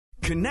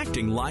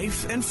Connecting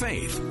life and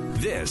faith.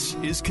 This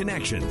is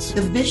Connections.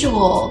 The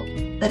visual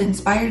that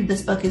inspired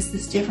this book is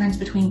this difference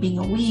between being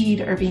a weed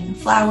or being a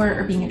flower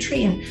or being a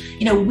tree.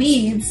 And,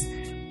 weeds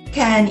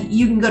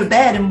you can go to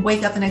bed and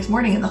wake up the next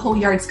morning and the whole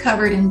yard's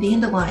covered in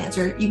dandelions,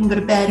 or you can go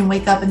to bed and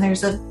wake up and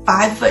there's a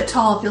 5 foot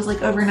tall, feels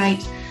like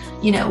overnight,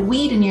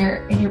 weed in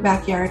your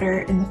backyard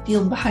or in the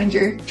field behind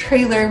your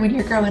trailer when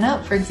you're growing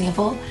up, for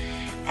example.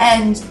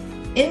 And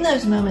in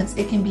those moments,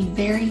 it can be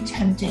very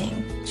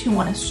tempting to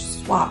want to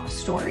swap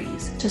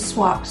stories, to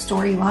swap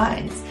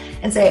storylines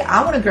and say,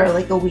 I want to grow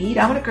like a weed.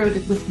 I want to grow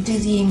with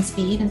dizzying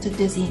speed and to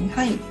dizzying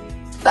height.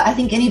 But I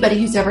think anybody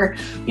who's ever,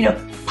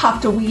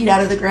 popped a weed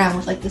out of the ground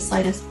with like the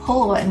slightest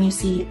pull and you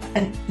see,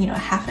 a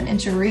half an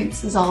inch of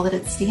roots is all that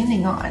it's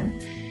standing on,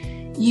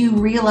 you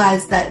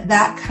realize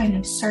that kind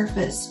of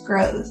surface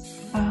growth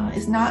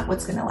is not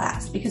what's going to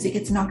last because it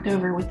gets knocked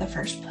over with the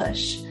first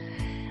push.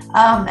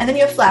 And then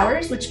you have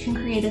flowers, which can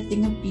create a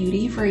thing of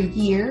beauty for a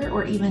year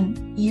or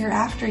even year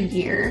after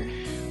year.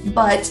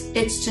 But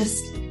it's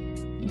just,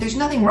 there's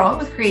nothing wrong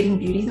with creating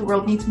beauty. The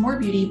world needs more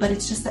beauty, but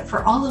it's just that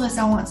for all of us,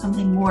 I want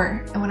something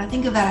more. And when I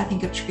think of that, I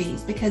think of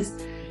trees because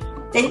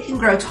they can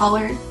grow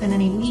taller than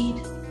any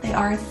weed. They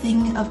are a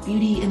thing of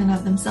beauty in and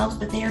of themselves,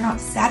 but they are not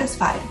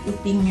satisfied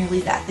with being merely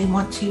that. They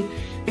want to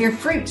bear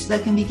fruit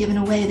that can be given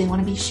away. They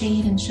want to be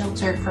shade and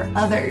shelter for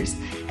others.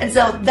 And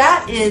so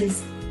that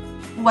is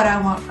what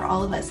I want for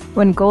all of us.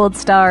 When gold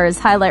stars,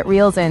 highlight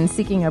reels, and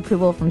seeking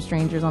approval from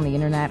strangers on the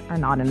internet are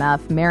not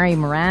enough, Mary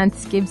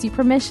Marantz gives you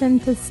permission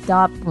to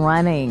stop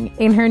running.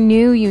 In her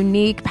new,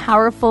 unique,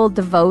 powerful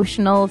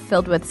devotional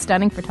filled with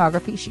stunning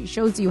photography, she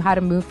shows you how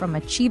to move from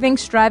achieving,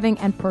 striving,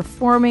 and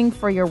performing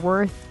for your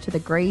worth to the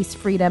grace,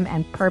 freedom,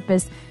 and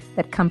purpose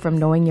that come from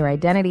knowing your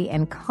identity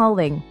and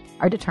calling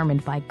are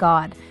determined by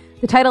God.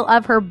 The title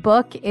of her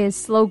book is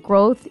Slow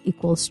Growth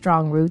Equals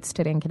Strong Roots.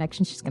 Today in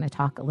Connection, she's going to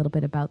talk a little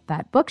bit about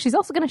that book. She's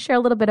also going to share a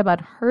little bit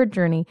about her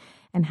journey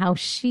and how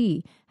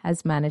she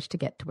has managed to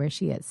get to where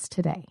she is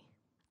today.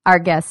 Our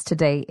guest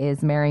today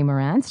is Mary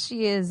Marantz.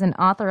 She is an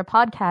author, a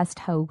podcast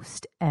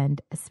host, and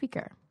a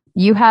speaker.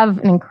 You have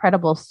an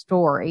incredible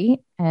story,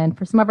 and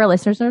for some of our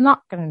listeners, they're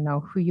not going to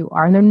know who you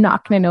are, and they're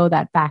not going to know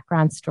that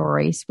background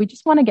story. So we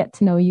just want to get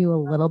to know you a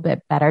little bit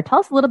better. Tell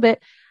us a little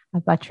bit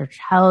about your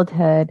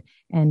childhood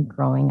and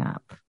growing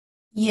up.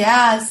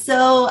 Yeah,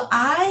 so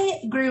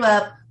I grew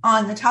up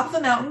on the top of a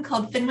mountain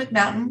called Fenwick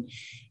Mountain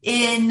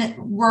in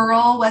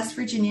rural West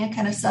Virginia,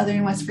 kind of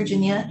southern West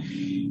Virginia.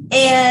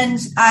 And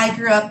I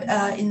grew up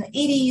in the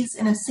 80s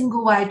in a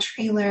single wide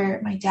trailer.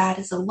 My dad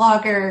is a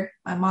logger.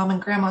 My mom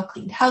and grandma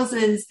cleaned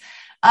houses.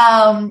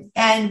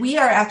 And we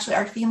are actually,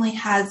 our family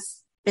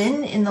has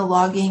been in the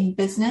logging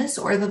business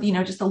or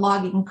just the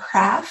logging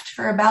craft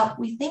for about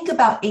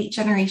 8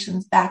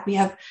 generations back. We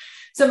have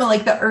some of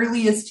like the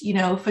earliest,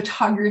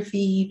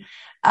 photography,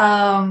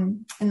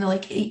 in the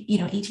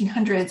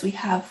 1800s. We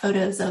have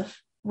photos of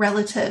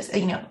relatives,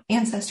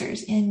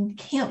 ancestors in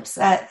camps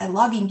at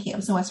logging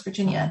camps in West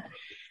Virginia.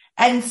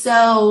 And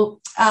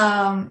so,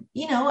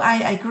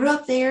 I grew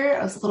up there.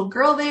 I was a little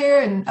girl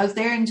there, and I was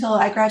there until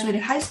I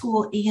graduated high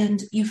school. And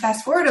you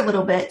fast forward a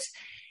little bit,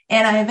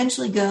 and I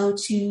eventually go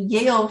to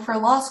Yale for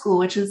law school,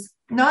 which is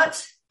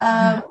not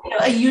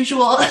a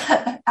usual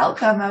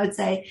outcome, I would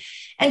say.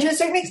 And to a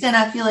certain extent,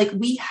 I feel like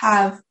we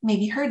have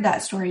maybe heard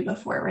that story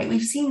before, right?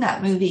 We've seen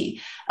that movie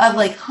of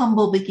like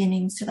humble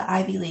beginnings to the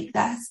Ivy League.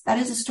 That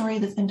is a story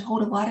that's been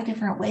told a lot of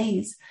different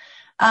ways.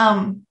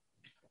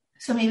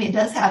 So maybe it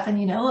does happen,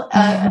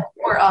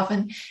 more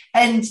often.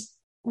 And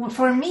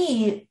for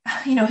me,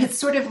 it's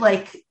sort of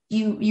like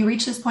you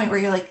reach this point where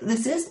you're like,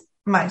 this is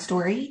my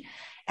story.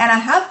 And I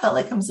have felt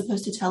like I'm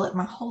supposed to tell it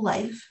my whole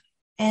life.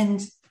 And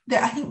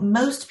I think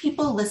most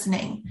people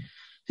listening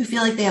who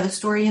feel like they have a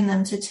story in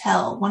them to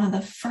tell, one of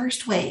the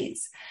first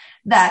ways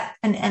that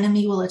an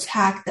enemy will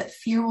attack, that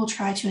fear will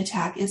try to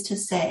attack, is to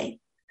say,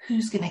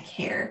 who's going to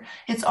care?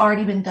 It's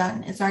already been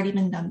done. It's already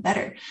been done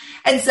better.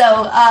 And so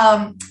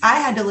I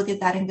had to look at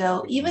that and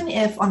go, even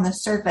if on the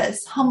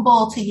surface,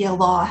 humble to Yale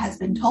Law has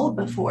been told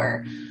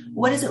before,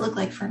 what does it look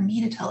like for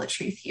me to tell a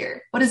truth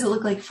here? What does it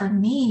look like for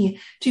me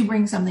to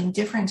bring something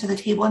different to the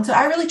table? And so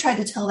I really tried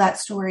to tell that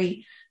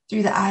story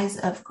through the eyes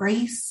of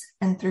grace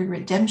and through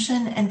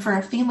redemption, and for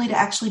a family to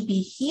actually be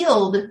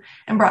healed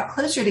and brought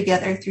closer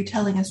together through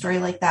telling a story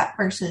like that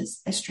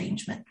versus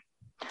estrangement.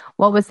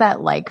 What was that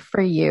like for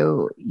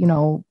you,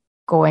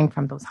 going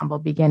from those humble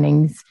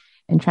beginnings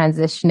and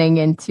transitioning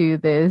into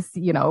this,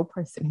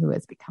 person who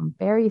has become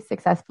very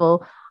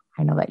successful?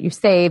 I know that you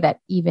say that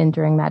even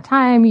during that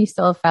time, you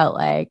still felt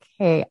like,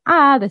 hey,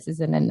 this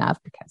isn't enough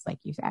because like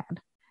you said,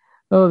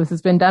 oh, this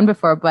has been done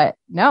before, but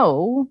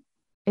no,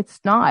 it's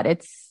not.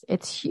 It's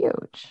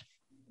huge.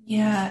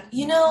 Yeah.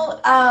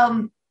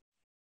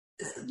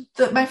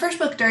 My first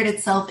book, Dirt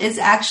itself, is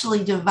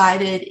actually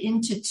divided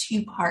into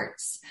 2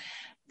 parts.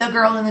 The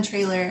girl in the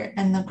trailer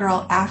and the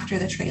girl after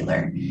the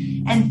trailer.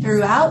 And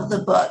throughout the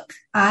book,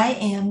 I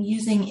am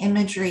using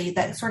imagery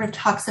that sort of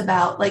talks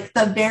about, like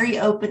the very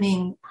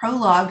opening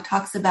prologue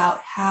talks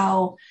about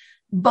how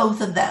both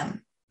of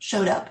them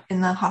showed up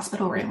in the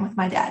hospital room with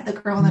my dad, the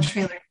girl in the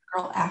trailer, the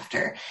girl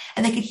after,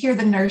 and they could hear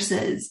the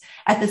nurses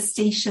at the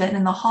station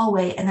in the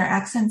hallway, and their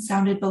accents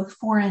sounded both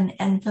foreign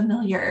and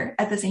familiar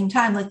at the same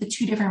time. Like the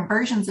two different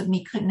versions of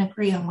me couldn't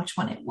agree on which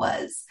one it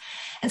was.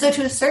 And so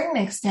to a certain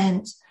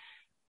extent,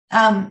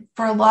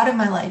 for a lot of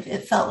my life,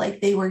 it felt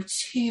like they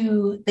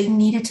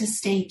needed to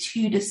stay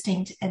two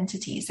distinct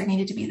entities. There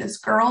needed to be this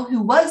girl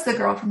who was the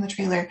girl from the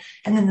trailer,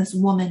 and then this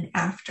woman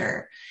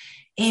after.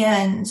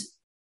 And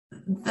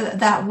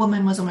that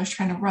woman was almost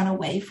trying to run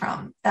away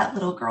from that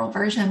little girl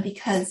version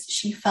because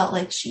she felt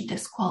like she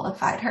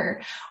disqualified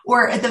her,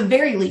 or at the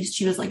very least,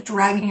 she was like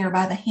dragging her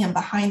by the hand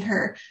behind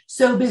her,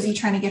 so busy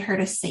trying to get her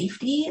to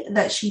safety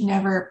that she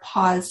never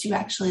paused to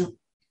actually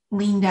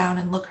lean down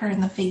and look her in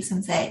the face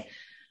and say,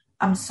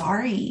 I'm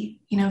sorry,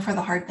 for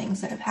the hard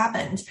things that have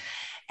happened.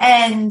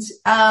 And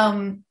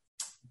I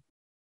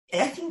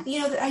think,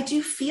 I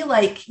do feel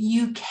like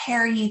you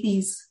carry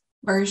these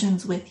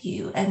versions with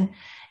you, and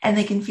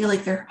they can feel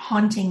like they're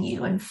haunting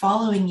you and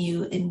following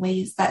you in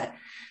ways that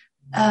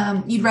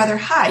you'd rather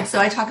hide. So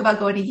I talk about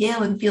going to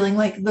Yale and feeling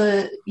like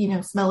the,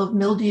 smell of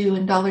mildew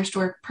and dollar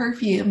store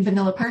perfume,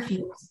 vanilla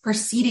perfume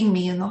preceding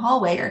me in the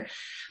hallway, or,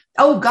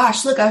 oh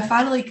gosh, look, I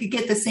finally could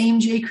get the same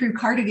J. Crew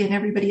cardigan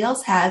everybody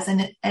else has.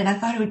 And I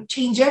thought it would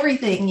change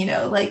everything,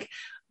 like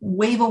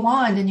wave a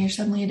wand and you're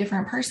suddenly a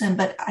different person.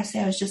 But I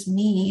say I was just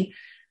me,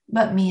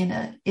 but me in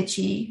a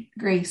itchy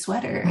gray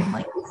sweater and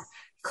like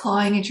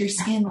clawing at your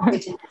skin like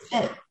it didn't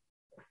fit.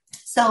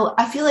 So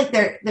I feel like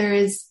there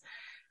is,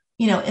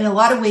 in a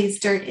lot of ways,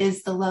 Dirt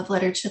is the love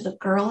letter to the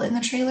girl in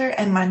the trailer.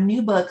 And my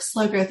new book,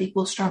 Slow Growth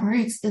Equals Strong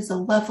Roots, is a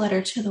love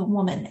letter to the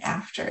woman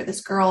after,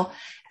 this girl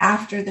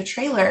after the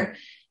trailer.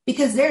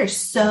 Because there are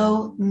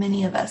so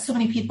many of us, so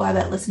many people I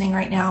bet listening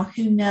right now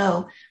who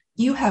know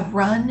you have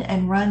run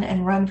and run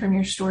and run from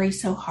your story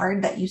so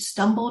hard that you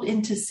stumbled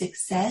into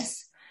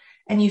success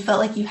and you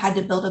felt like you had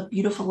to build a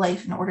beautiful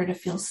life in order to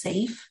feel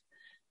safe.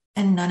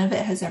 And none of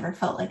it has ever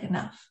felt like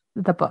enough.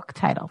 The book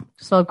title,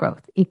 Slow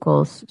Growth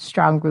Equals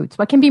Strong Roots.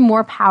 What can be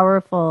more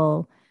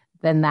powerful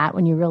than that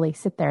when you really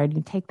sit there and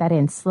you take that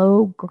in?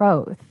 Slow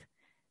growth.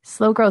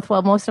 Slow growth.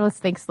 Well, most of us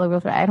think slow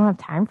growth, but I don't have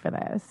time for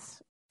this.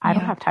 I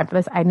don't have time for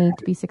this. I need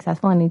to be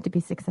successful. I need to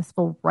be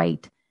successful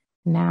right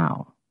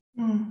now.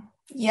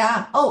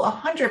 Yeah. Oh,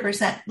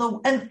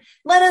 100%. And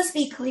let us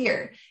be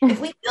clear.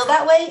 If we feel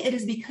that way, it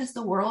is because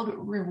the world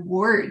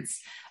rewards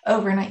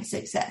overnight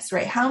success,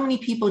 right? How many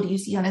people do you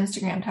see on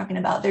Instagram talking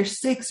about their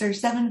 6 or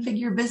 7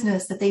 figure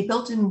business that they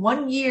built in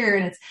 1 year?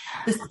 And it's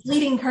this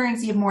fleeting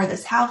currency of more,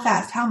 this how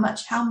fast, how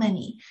much, how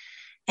many.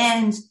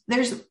 And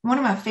there's one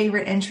of my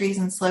favorite entries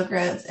in Slow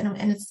Growth,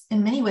 and it's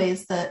in many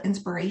ways the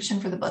inspiration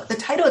for the book. The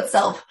title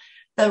itself,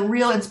 the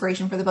real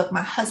inspiration for the book,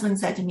 my husband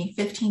said to me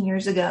 15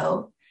 years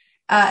ago,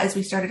 as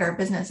we started our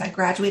business. I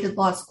graduated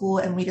law school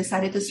and we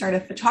decided to start a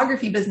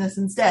photography business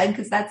instead,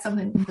 because that's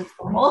something that's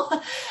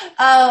normal.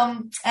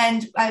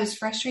 And I was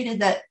frustrated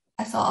that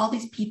I saw all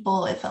these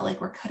people, it felt like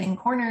were cutting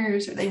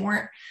corners, or they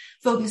weren't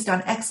focused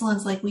on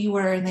excellence like we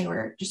were, and they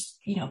were just,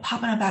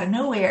 popping up out of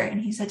nowhere.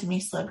 And he said to me,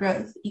 slow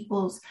growth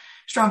equals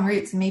strong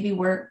roots. And maybe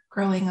we're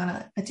growing on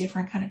a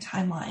different kind of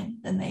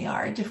timeline than they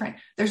are.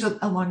 There's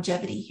a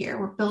longevity here.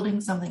 We're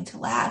building something to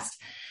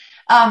last.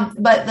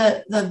 But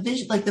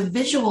the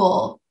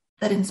visual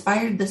that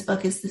inspired this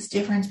book is this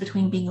difference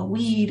between being a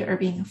weed or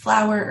being a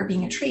flower or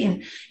being a tree.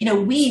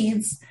 And,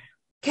 weeds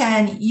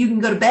you can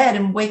go to bed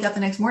and wake up the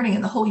next morning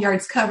and the whole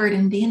yard's covered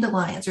in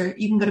dandelions, or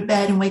you can go to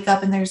bed and wake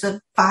up and there's a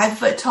 5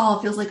 foot tall,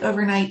 feels like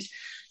overnight,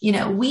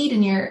 weed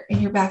in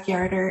your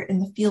backyard or in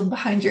the field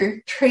behind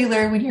your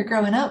trailer when you're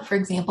growing up, for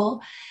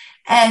example.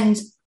 And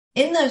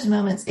in those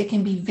moments, it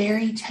can be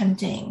very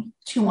tempting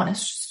to want to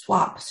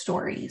swap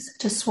stories,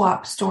 to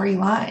swap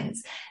storylines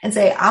and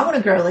say, I want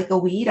to grow like a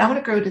weed. I want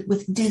to grow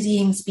with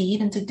dizzying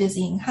speed and to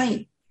dizzying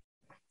height.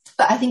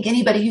 But I think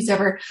anybody who's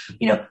ever,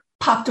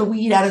 popped a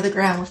weed out of the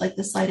ground with like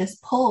the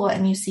slightest pull,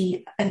 and you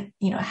see,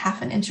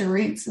 half an inch of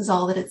roots is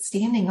all that it's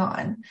standing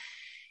on,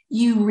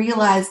 you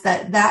realize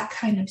that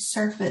kind of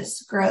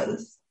surface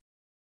growth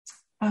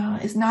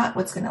is not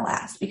what's going to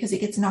last, because it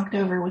gets knocked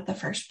over with the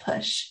first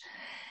push.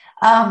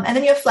 And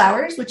then you have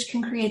flowers, which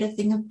can create a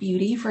thing of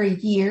beauty for a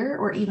year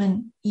or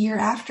even year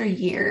after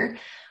year.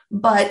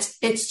 But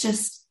it's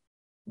just,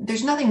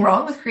 there's nothing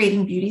wrong with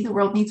creating beauty. The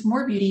world needs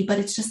more beauty, but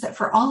it's just that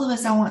for all of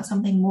us, I want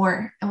something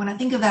more. And when I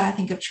think of that, I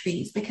think of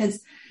trees,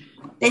 because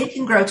they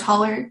can grow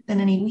taller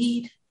than any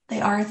weed. They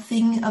are a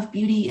thing of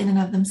beauty in and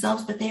of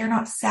themselves, but they are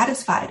not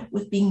satisfied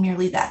with being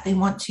merely that. They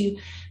want to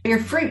bear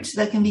fruit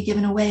that can be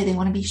given away. They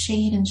want to be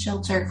shade and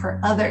shelter for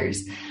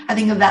others. I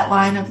think of that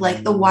line of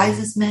like, the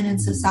wisest men in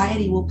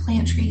society will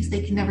plant trees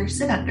they can never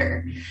sit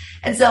under.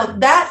 And so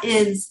that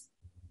is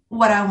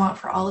what I want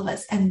for all of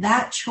us. And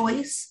that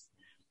choice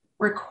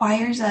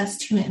requires us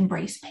to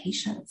embrace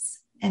patience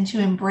and to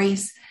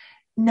embrace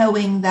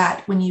knowing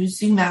that when you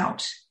zoom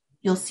out,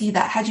 you'll see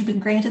that had you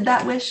been granted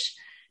that wish,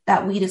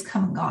 that weed is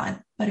come and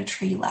gone, but a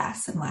tree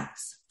lasts and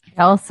lasts. It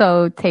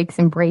also takes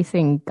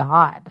embracing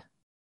God.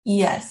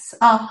 Yes,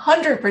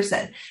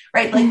 100%.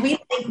 Right. Like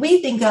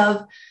we think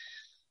of,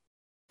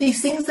 these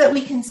things that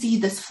we can see,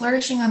 this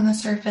flourishing on the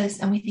surface,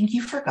 and we think,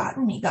 you've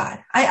forgotten me, God.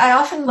 I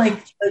often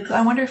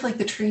I wonder if like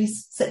the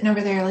tree's sitting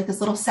over there, like this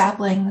little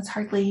sapling that's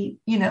hardly,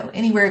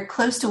 anywhere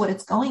close to what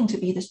it's going to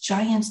be, this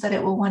giant that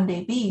it will one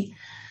day be,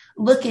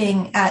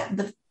 looking at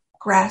the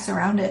grass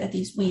around it, at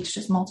these weeds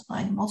just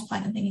multiplying and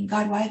multiplying, and thinking,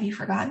 God, why have you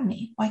forgotten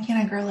me? Why can't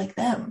I grow like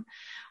them?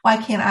 Why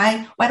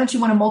don't you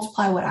want to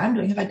multiply what I'm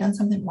doing? Have I done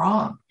something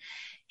wrong?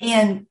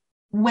 And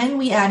when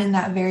we add in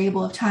that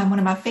variable of time, one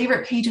of my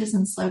favorite pages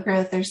in Slow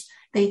Growth,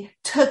 they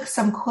took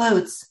some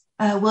quotes,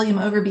 William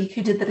Overbeek,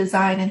 who did the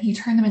design, and he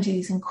turned them into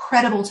these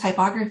incredible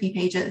typography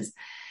pages.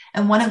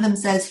 And one of them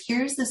says,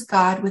 here's this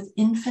God with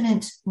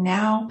infinite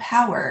now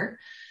power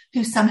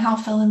who somehow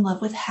fell in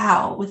love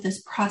with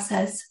this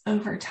process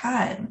over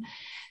time.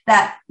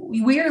 That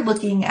we're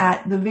looking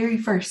at the very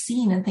first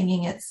scene and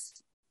thinking it's,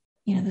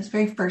 this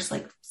very first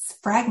like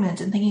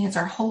fragment, and thinking it's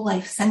our whole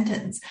life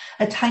sentence,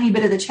 a tiny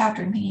bit of the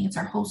chapter, and thinking it's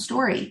our whole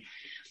story.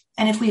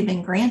 And if we had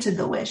been granted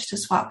the wish to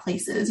swap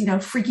places,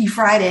 Freaky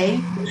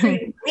Friday,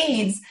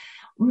 weeds,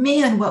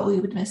 man, what we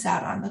would miss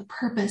out on, the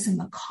purpose and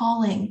the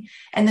calling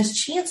and this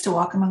chance to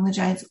walk among the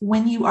giants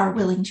when you are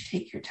willing to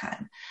take your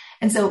time.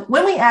 And so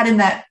when we add in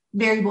that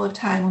variable of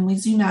time, when we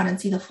zoom out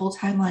and see the full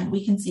timeline,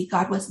 we can see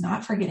God was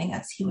not forgetting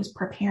us. He was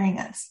preparing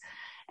us.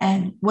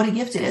 And what a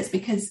gift it is,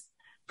 because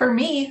for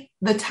me,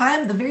 the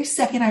very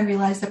second I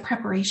realized the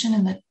preparation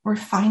and the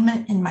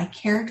refinement in my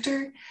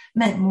character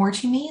meant more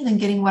to me than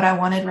getting what I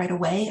wanted right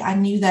away. I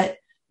knew that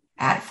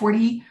at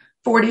 40,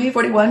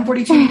 41,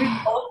 42 years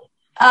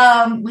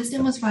old,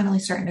 wisdom was finally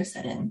starting to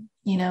set in.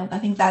 I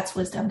think that's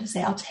wisdom, to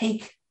say, I'll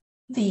take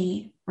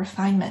the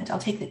refinement, I'll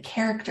take the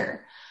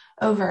character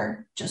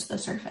over just the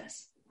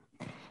surface.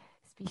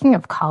 Speaking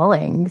of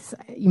callings,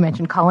 you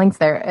mentioned callings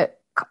there.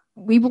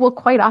 We will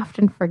quite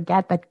often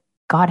forget that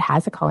God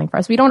has a calling for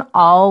us. We don't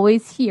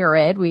always hear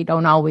it. We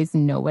don't always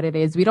know what it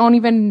is. We don't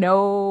even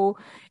know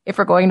if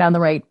we're going down the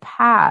right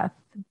path.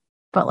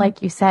 But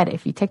like you said,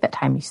 if you take that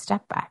time, you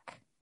step back,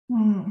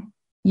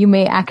 you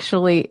may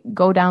actually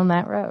go down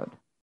that road.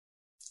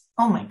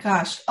 Oh my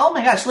gosh.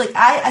 Like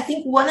I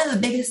think one of the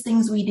biggest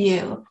things we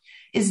do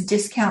is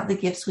discount the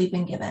gifts we've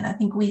been given. I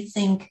think we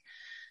think,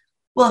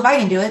 well, if I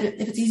can do it,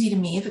 if it's easy to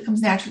me, if it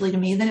comes naturally to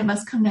me, then it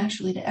must come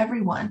naturally to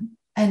everyone.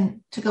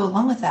 And to go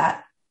along with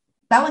that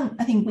one,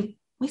 I think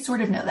we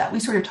sort of know that. We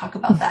sort of talk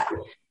about that.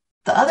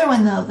 The other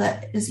one, though,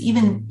 that is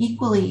even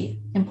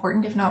equally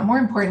important, if not more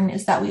important,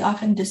 is that we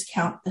often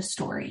discount the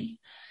story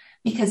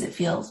because it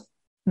feels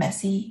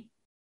messy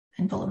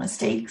and full of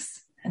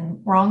mistakes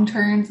and wrong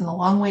turns and the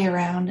long way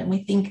around. And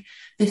we think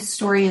this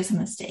story is a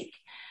mistake.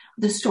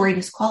 This story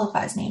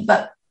disqualifies me.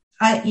 But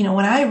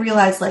when I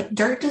realized like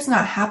dirt does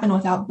not happen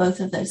without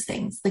both of those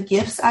things, the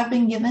gifts I've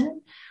been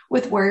given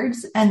with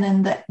words and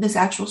then this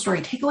actual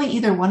story, take away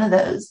either one of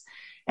those,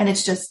 and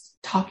it's just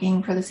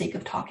talking for the sake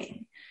of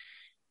talking.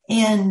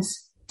 And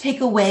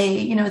take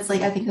away, it's like,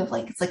 I think of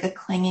like, it's like a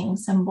clanging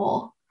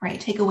cymbal, right?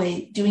 Take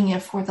away doing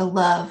it for the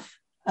love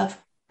of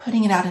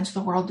putting it out into the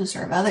world to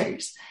serve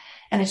others.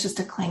 And it's just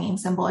a clanging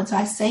cymbal. And so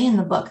I say in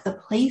the book, the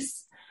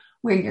place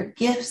where your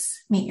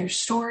gifts meet your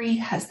story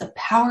has the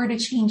power to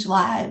change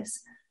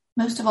lives,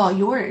 most of all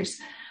yours.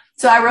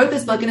 So I wrote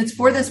this book, and it's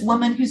for this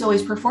woman who's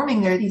always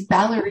performing. There are these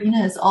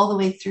ballerinas all the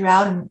way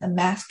throughout, and the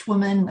masked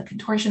woman, the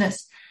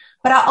contortionist.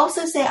 But I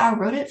also say I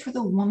wrote it for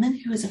the woman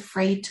who is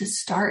afraid to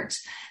start,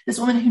 this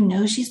woman who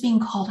knows she's being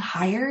called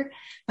higher,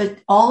 but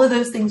all of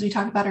those things we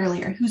talked about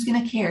earlier, who's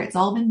going to care? It's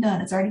all been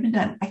done. It's already been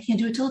done. I can't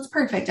do it till it's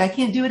perfect. I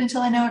can't do it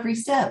until I know every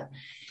step.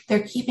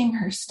 They're keeping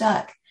her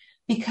stuck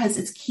because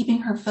it's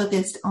keeping her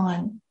focused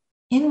on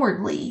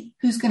inwardly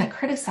who's going to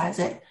criticize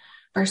it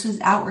versus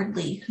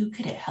outwardly who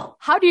could it help.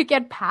 How do you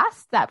get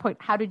past that point?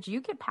 How did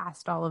you get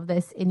past all of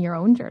this in your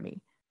own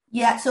journey?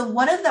 Yeah. So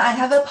I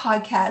have a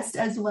podcast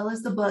as well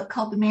as the book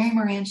called The Mary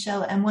Moran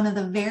Show. And one of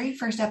the very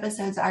first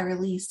episodes I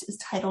released is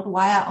titled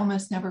Why I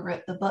Almost Never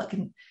Wrote the Book.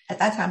 And at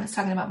that time, it's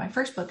talking about my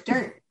first book,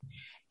 Dirt.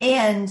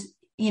 And,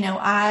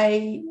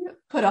 I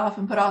put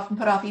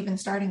off even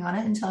starting on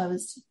it until I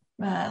was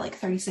like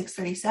 36,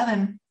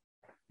 37,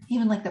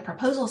 even like the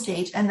proposal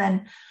stage. And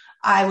then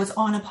I was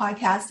on a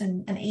podcast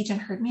and an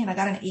agent heard me and I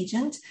got an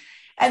agent.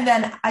 And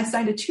then I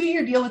signed a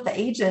 2-year deal with the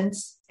agent.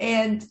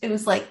 And it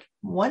was like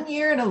 1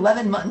 year and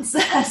 11 months.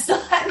 I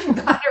still hadn't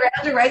gotten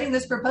around to writing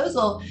this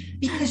proposal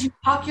because you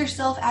talk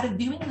yourself out of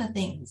doing the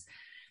things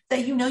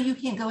that you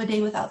can't go a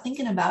day without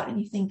thinking about. And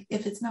you think,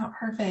 if it's not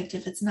perfect,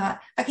 if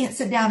I can't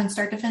sit down and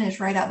start to finish,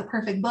 write out the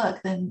perfect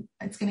book, then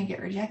it's going to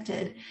get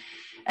rejected.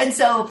 And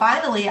so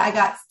finally I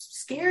got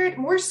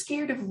more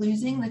scared of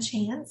losing the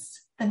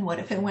chance than what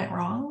if it went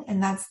wrong.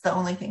 And that's the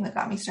only thing that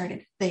got me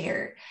started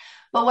there.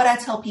 But what I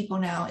tell people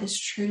now is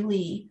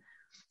truly,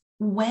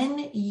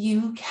 when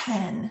you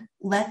can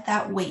let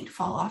that weight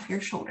fall off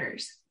your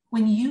shoulders,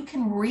 when you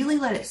can really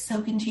let it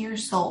soak into your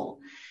soul,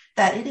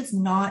 that it's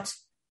not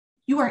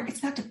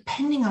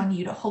depending on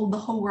you to hold the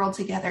whole world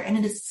together. And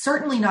it is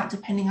certainly not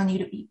depending on you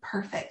to be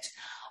perfect.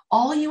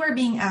 All you are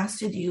being asked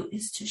to do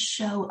is to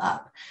show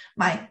up.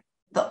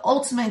 The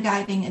ultimate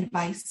guiding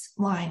advice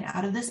line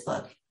out of this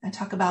book I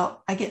talk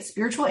about, I get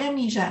spiritual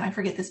amnesia and I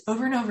forget this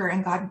over and over.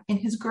 And God, in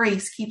his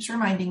grace, keeps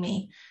reminding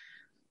me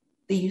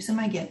the use of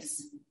my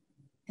gifts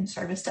in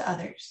service to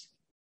others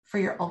for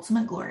your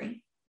ultimate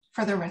glory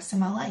for the rest of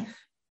my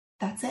life.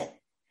 That's it.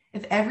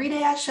 If every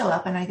day I show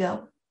up and I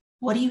go,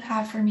 what do you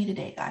have for me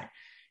today, God?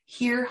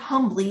 Here,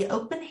 humbly,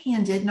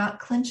 open-handed, not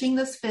clenching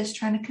this fist,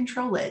 trying to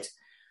control it,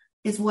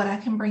 is what I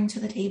can bring to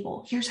the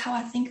table. Here's how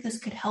I think this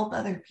could help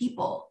other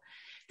people.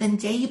 Then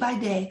day by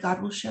day,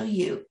 God will show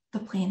you the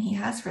plan he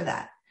has for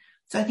that.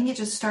 So I think it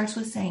just starts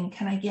with saying,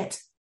 can I get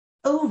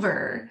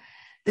over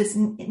this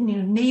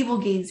navel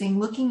gazing,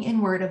 looking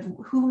inward of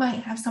who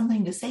might have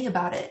something to say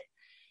about it,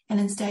 and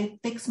instead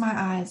fix my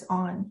eyes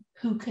on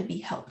who could be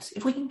helped.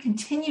 If we can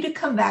continue to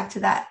come back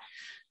to that,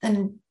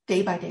 then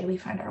day by day, we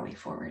find our way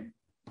forward.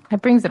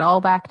 It brings it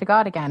all back to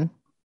God again.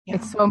 Yeah.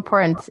 It's so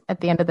important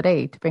at the end of the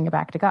day to bring it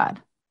back to God.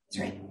 That's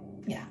right.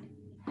 Yeah.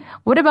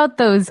 What about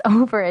those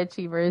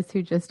overachievers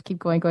who just keep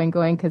going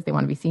because they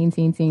want to be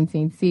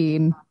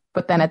seen?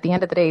 But then at the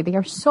end of the day, they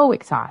are so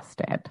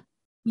exhausted.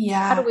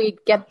 Yeah. How do we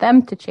get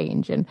them to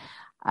change and,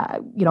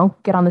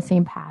 get on the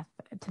same path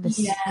to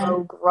this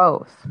slow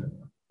growth?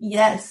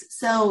 Yes.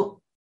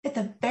 So at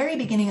the very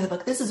beginning of the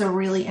book, this is a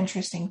really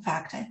interesting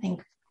fact, I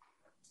think.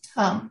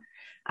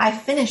 I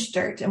finished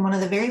Dirt, and one of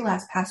the very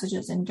last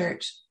passages in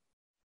Dirt,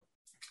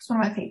 it's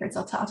one of my favorites.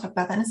 I'll talk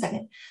about that in a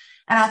second.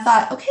 And I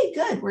thought, okay,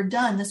 good, we're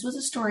done. This was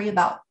a story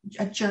about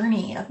a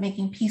journey of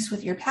making peace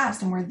with your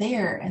past, and we're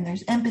there, and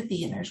there's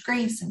empathy, and there's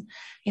grace, and,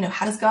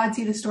 how does God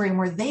see the story? And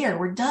we're there,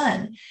 we're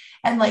done.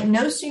 And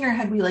no sooner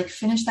had we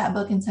finished that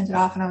book and sent it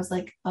off, and I was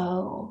like,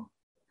 oh,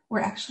 we're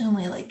actually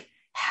only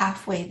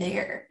halfway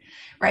there,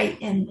 right?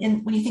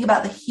 And when you think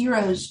about the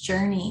hero's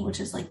journey, which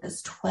is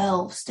this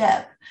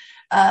 12-step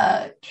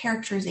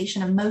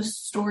characterization of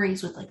most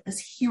stories with this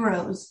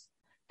hero's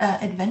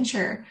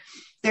adventure,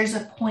 there's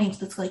a point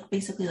that's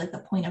basically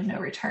the point of no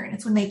return.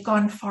 It's when they've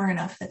gone far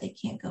enough that they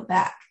can't go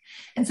back.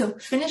 And so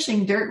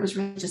finishing Dirt was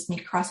really just me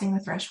crossing the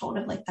threshold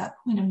of that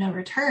point of no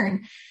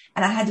return.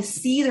 And I had to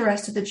see the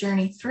rest of the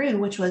journey through,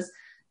 which was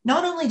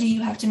not only do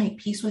you have to make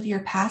peace with your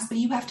past, but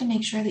you have to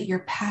make sure that your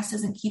past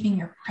isn't keeping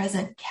your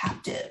present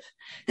captive,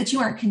 that you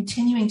aren't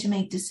continuing to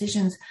make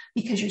decisions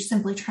because you're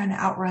simply trying to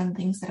outrun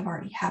things that have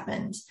already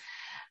happened.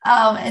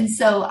 And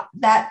so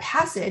that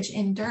passage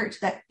in Dirt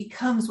that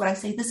becomes what I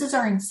say, this is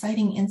our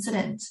inciting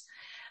incident.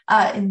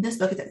 In this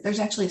book, there's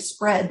actually a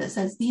spread that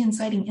says the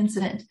inciting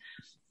incident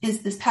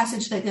is this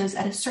passage that goes,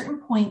 at a certain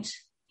point,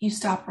 you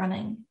stop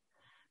running.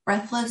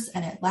 Breathless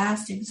and at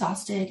last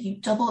exhausted, you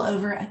double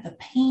over at the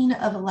pain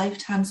of a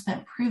lifetime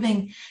spent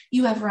proving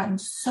you have run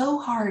so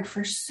hard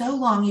for so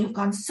long, you've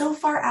gone so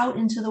far out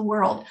into the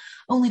world,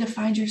 only to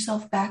find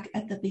yourself back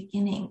at the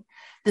beginning.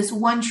 This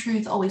one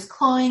truth always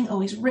clawing,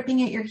 always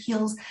ripping at your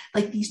heels,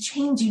 like these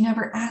chains you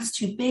never asked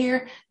to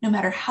bear. No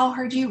matter how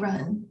hard you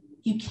run,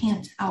 you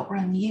can't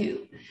outrun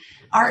you.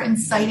 Our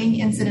inciting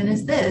incident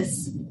is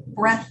this: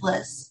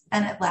 breathless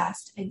and at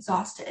last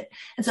exhausted.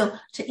 And so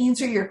to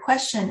answer your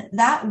question,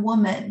 that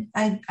woman,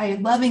 I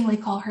lovingly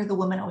call her the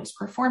woman always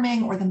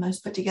performing, or the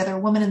most put together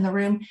woman in the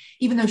room,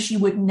 even though she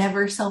would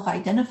never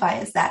self-identify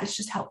as that. It's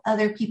just how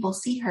other people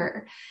see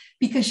her,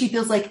 because she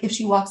feels like if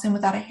she walks in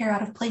without a hair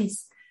out of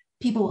place,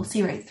 people will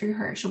see right through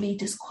her. She'll be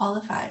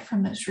disqualified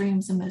from most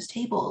rooms and most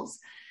tables.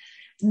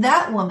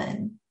 That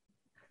woman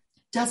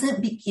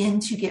doesn't begin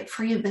to get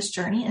free of this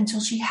journey until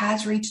she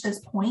has reached this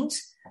point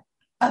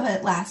of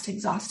at last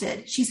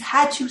exhausted. She's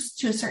had to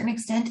a certain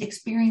extent,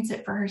 experience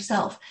it for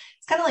herself.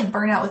 It's kind of like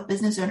burnout with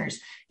business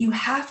owners. You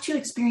have to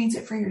experience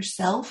it for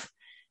yourself,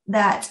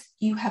 that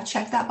you have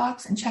checked that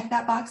box and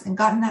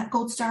gotten that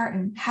gold star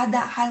and had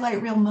that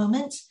highlight reel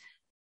moment.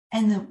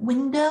 And the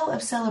window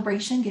of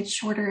celebration gets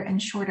shorter and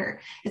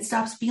shorter. It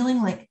stops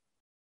feeling like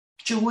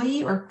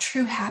joy or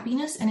true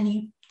happiness. And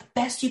the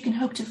best you can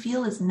hope to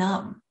feel is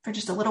numb for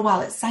just a little while.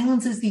 It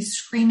silences these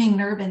screaming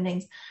nerve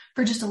endings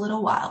for just a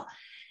little while.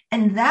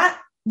 And that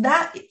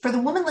for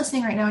the woman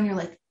listening right now, and you're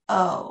like,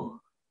 oh,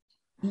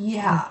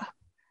 yeah,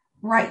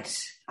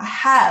 right. I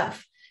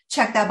have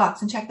checked that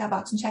box and checked that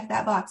box and checked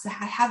that box. I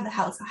have the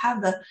house. I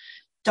have the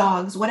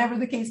dogs, whatever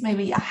the case may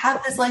be. I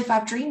have this life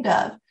I've dreamed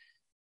of.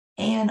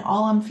 And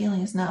all I'm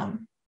feeling is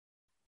numb.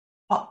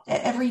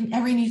 Every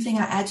new thing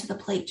I add to the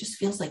plate just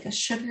feels like a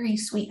sugary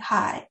sweet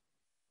high.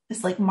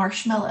 This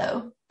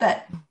marshmallow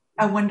that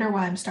I wonder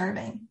why I'm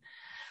starving.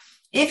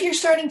 If you're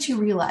starting to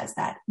realize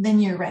that,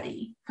 then you're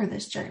ready for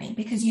this journey,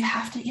 because you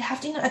have to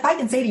know. If I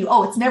can say to you,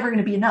 oh, it's never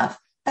going to be enough,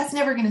 that's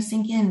never going to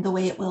sink in the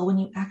way it will when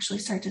you actually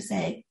start to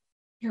say,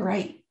 you're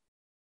right.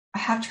 I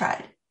have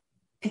tried.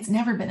 It's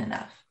never been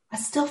enough. I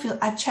still feel,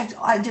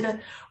 I did a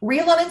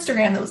reel on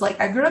Instagram that was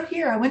like, I grew up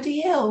here. I went to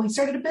Yale. We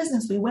started a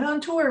business. We went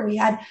on tour. We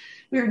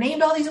were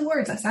named all these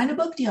awards. I signed a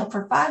book deal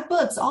for 5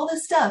 books, all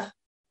this stuff.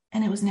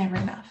 And it was never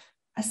enough.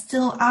 I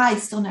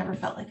still never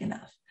felt like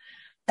enough.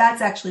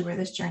 That's actually where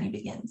this journey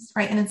begins,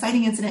 right? An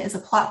inciting incident is a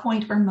plot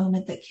point or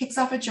moment that kicks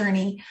off a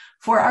journey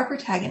for our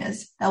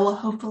protagonist that will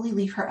hopefully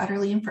leave her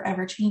utterly and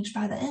forever changed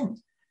by the end.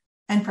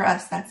 And for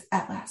us, that's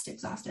at last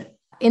exhausted.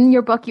 In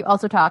your book, you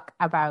also talk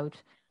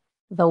about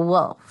The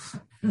wolf.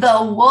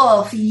 The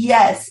wolf.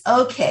 Yes.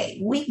 Okay.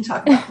 We can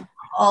talk about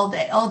all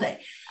day.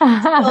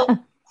 So,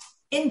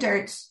 in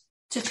Dirt,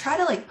 to try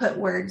to like put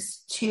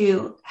words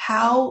to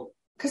how,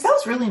 because that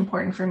was really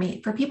important for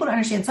me, for people to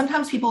understand.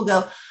 Sometimes people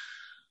go,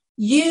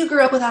 you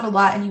grew up without a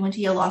lot and you went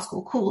to Yale Law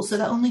School. Cool. So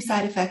the only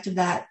side effect of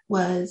that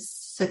was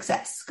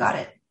success. Got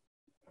it.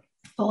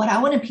 But what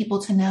I wanted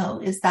people to know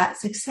is that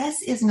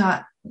success is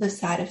not the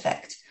side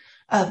effect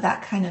of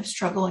that kind of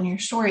struggle in your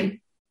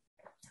story.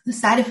 The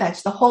side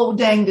effect, the whole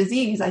dang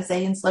disease, I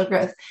say in Slow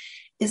Growth,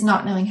 is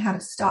not knowing how to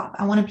stop.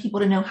 I wanted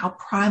people to know how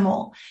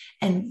primal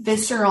and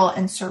visceral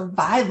and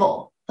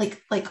survival,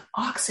 like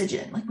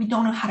oxygen, like we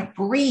don't know how to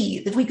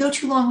breathe. If we go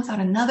too long without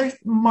another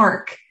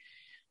mark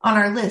on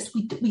our list,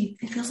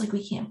 it feels like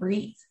we can't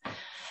breathe.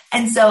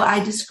 And so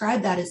I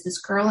described that as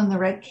this girl in the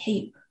red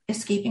cape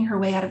escaping her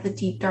way out of the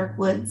deep, dark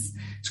woods,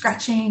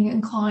 scratching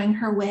and clawing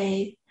her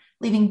way,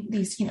 leaving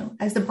these,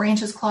 as the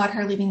branches clawed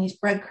her, leaving these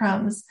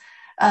breadcrumbs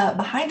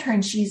behind her.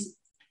 And she's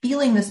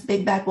feeling this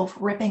big bad wolf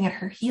ripping at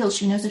her heels.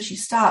 She knows if she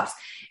stops,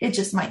 it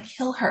just might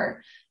kill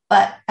her.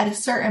 But at a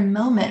certain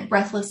moment,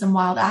 breathless and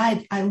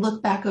wild-eyed, I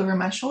look back over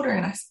my shoulder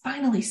and I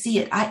finally see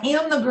it. I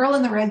am the girl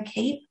in the red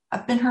cape.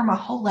 I've been her my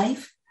whole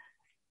life,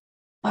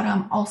 but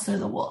I'm also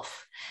the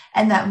wolf.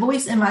 And that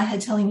voice in my head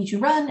telling me to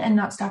run and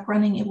not stop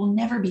running, it will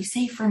never be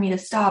safe for me to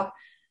stop.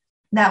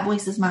 That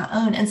voice is my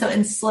own. And so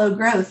in Slow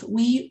Growth,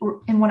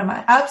 in one of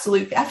my I feel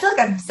like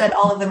I've said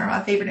all of them are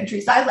my favorite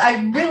entries. So I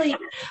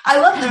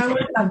love them.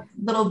 I'm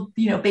little,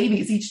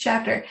 babies each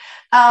chapter.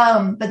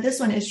 But this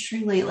one is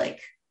truly like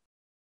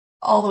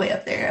all the way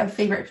up there of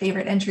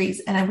favorite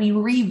entries. And we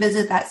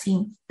revisit that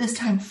scene this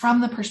time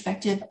from the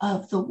perspective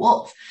of the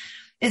wolf.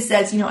 It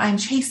says, I'm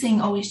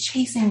always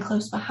chasing,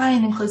 close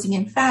behind and closing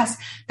in fast.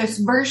 This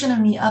version of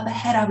me up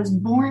ahead, I was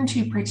born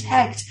to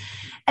protect.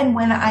 And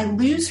when I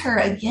lose her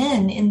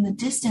again in the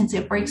distance,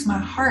 it breaks my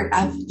heart.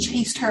 I've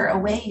chased her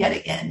away yet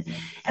again.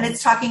 And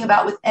it's talking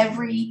about with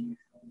every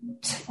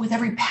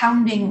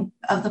pounding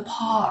of the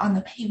paw on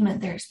the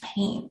pavement, there's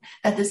pain,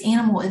 that this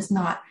animal is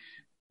not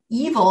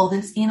evil.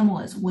 This animal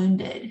is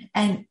wounded.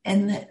 And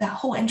that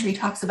whole entry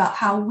talks about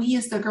how we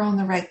as the girl in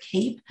the red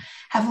cape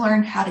have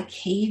learned how to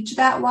cage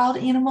that wild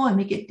animal and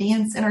make it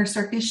dance in our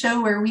circus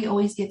show where we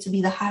always get to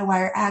be the high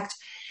wire act.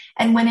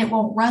 And when it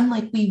won't run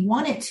like we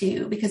want it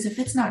to, because if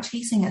it's not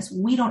chasing us,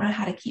 we don't know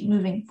how to keep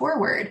moving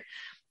forward.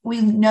 We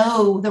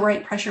know the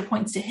right pressure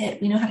points to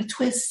hit. We know how to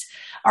twist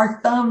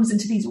our thumbs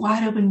into these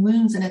wide open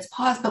wounds in its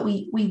paws, but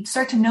we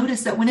start to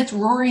notice that when it's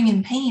roaring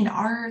in pain,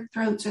 our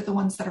throats are the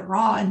ones that are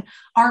raw and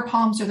our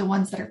palms are the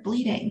ones that are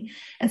bleeding.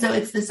 And so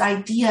it's this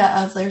idea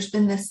of there's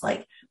been this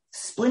like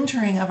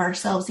splintering of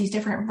ourselves, these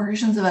different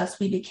versions of us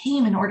we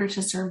became in order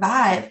to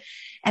survive.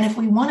 And if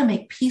we want to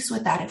make peace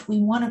with that, if we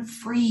want to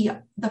free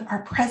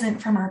our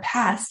present from our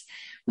past,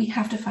 we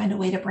have to find a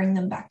way to bring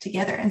them back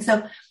together. And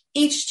so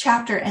each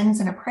chapter ends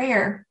in a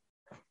prayer.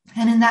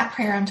 And in that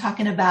prayer, I'm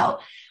talking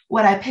about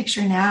what I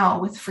picture now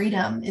with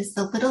freedom is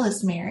the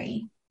littlest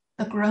Mary,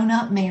 the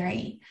grown-up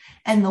Mary,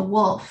 and the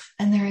wolf.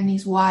 And they're in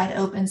these wide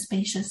open,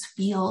 spacious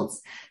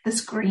fields, this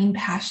green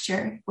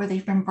pasture where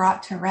they've been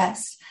brought to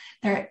rest.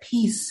 They're at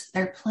peace,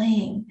 they're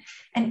playing,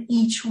 and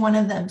each one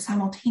of them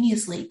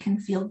simultaneously can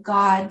feel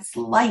God's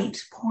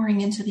light pouring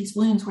into these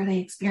wounds where they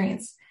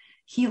experience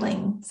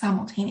healing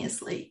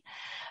simultaneously.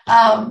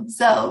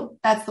 So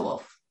that's the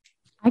wolf.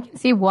 I can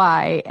see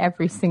why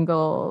every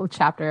single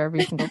chapter,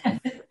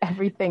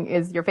 everything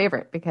is your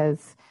favorite,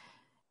 because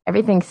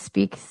everything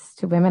speaks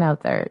to women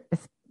out there,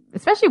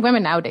 especially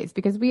women nowadays,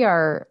 because we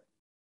are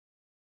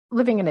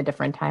living in a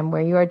different time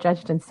where you are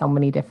judged in so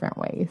many different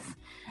ways.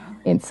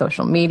 In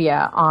social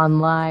media,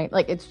 online,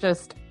 like it's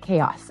just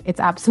chaos.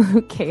 It's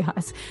absolute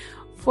chaos.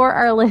 For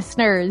our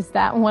listeners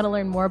that want to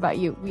learn more about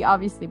you, we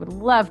obviously would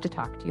love to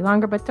talk to you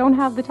longer, but don't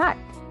have the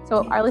time.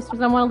 So our listeners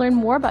that want to learn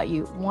more about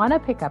you, want to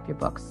pick up your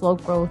book, Slow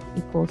Growth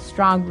Equals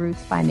Strong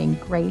Roots, Finding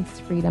Grace,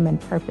 Freedom, and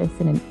Purpose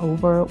in an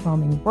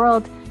Overwhelming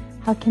World,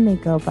 how can they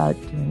go about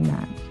doing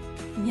that?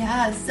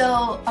 Yeah,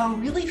 so a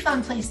really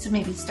fun place to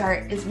maybe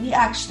start is we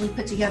actually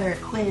put together a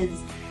quiz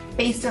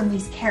based on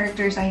these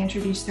characters I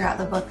introduced throughout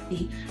the book,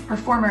 the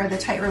performer, the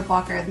tightrope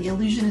walker, the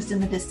illusionist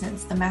in the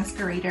distance, the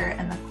masquerader,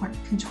 and the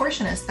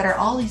contortionist, that are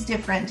all these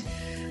different,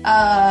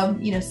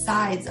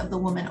 sides of the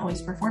woman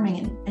always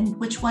performing. And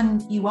which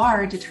one you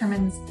are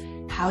determines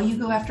how you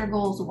go after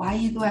goals, why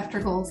you go after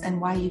goals,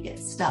 and why you get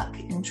stuck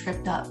and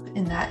tripped up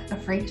in that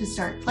afraid to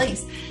start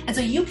place. And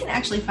so you can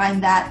actually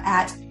find that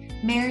at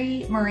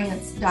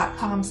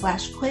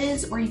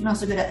marymarantz.com/quiz, or you can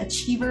also go to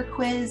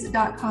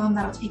achieverquiz.com.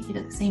 That'll take you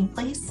to the same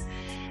place.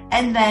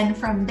 And then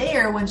from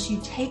there, once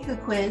you take the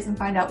quiz and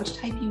find out which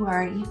type you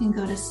are, you can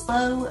go to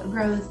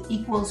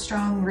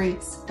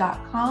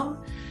slowgrowthequalstrongroots.com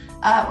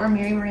or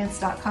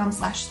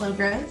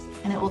marymarantz.com/slowgrowth,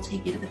 and it will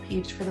take you to the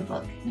page for the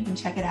book. You can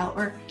check it out,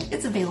 or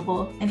it's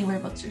available anywhere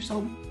books are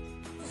sold.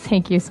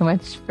 Thank you so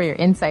much for your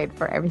insight,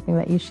 for everything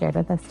that you shared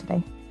with us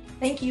today.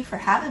 Thank you for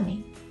having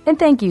me. And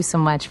thank you so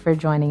much for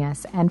joining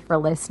us and for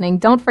listening.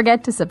 Don't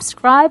forget to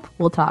subscribe.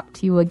 We'll talk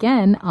to you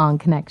again on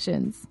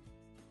Connections.